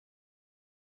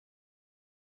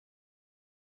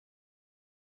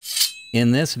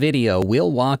In this video,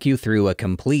 we'll walk you through a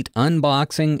complete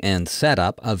unboxing and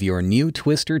setup of your new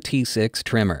Twister T6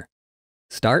 trimmer.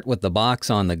 Start with the box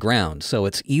on the ground so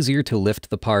it's easier to lift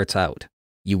the parts out.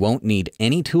 You won't need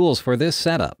any tools for this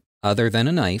setup, other than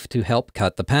a knife to help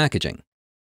cut the packaging.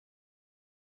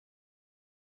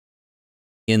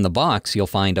 In the box, you'll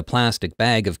find a plastic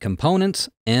bag of components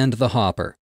and the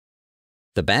hopper.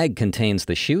 The bag contains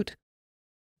the chute,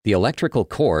 the electrical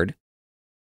cord,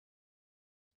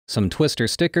 some Twister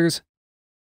stickers,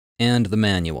 and the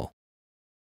manual.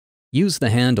 Use the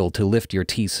handle to lift your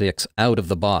T6 out of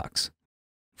the box.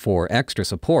 For extra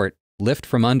support, lift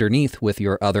from underneath with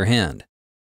your other hand.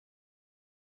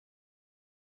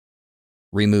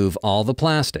 Remove all the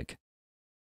plastic.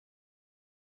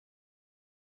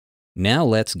 Now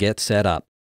let's get set up.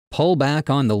 Pull back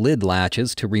on the lid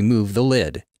latches to remove the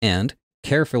lid and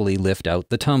carefully lift out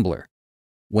the tumbler.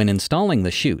 When installing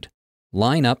the chute,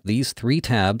 line up these 3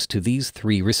 tabs to these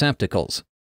 3 receptacles.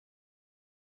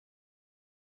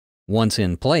 Once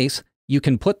in place, you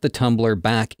can put the tumbler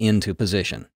back into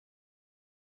position.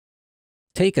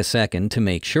 Take a second to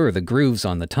make sure the grooves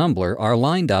on the tumbler are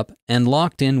lined up and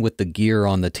locked in with the gear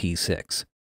on the T6.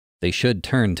 They should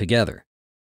turn together.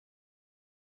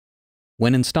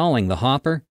 When installing the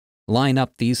hopper, line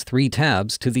up these 3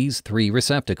 tabs to these 3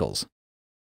 receptacles.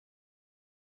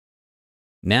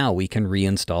 Now we can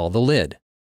reinstall the lid.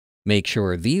 Make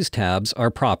sure these tabs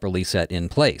are properly set in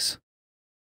place.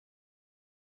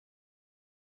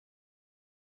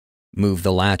 Move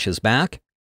the latches back,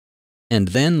 and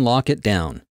then lock it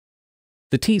down.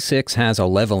 The T6 has a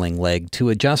leveling leg to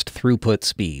adjust throughput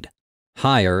speed.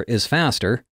 Higher is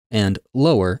faster, and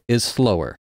lower is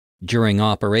slower. During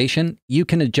operation, you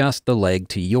can adjust the leg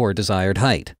to your desired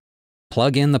height.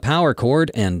 Plug in the power cord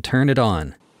and turn it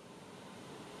on.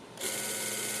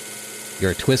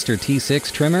 Your Twister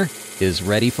T6 trimmer is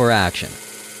ready for action.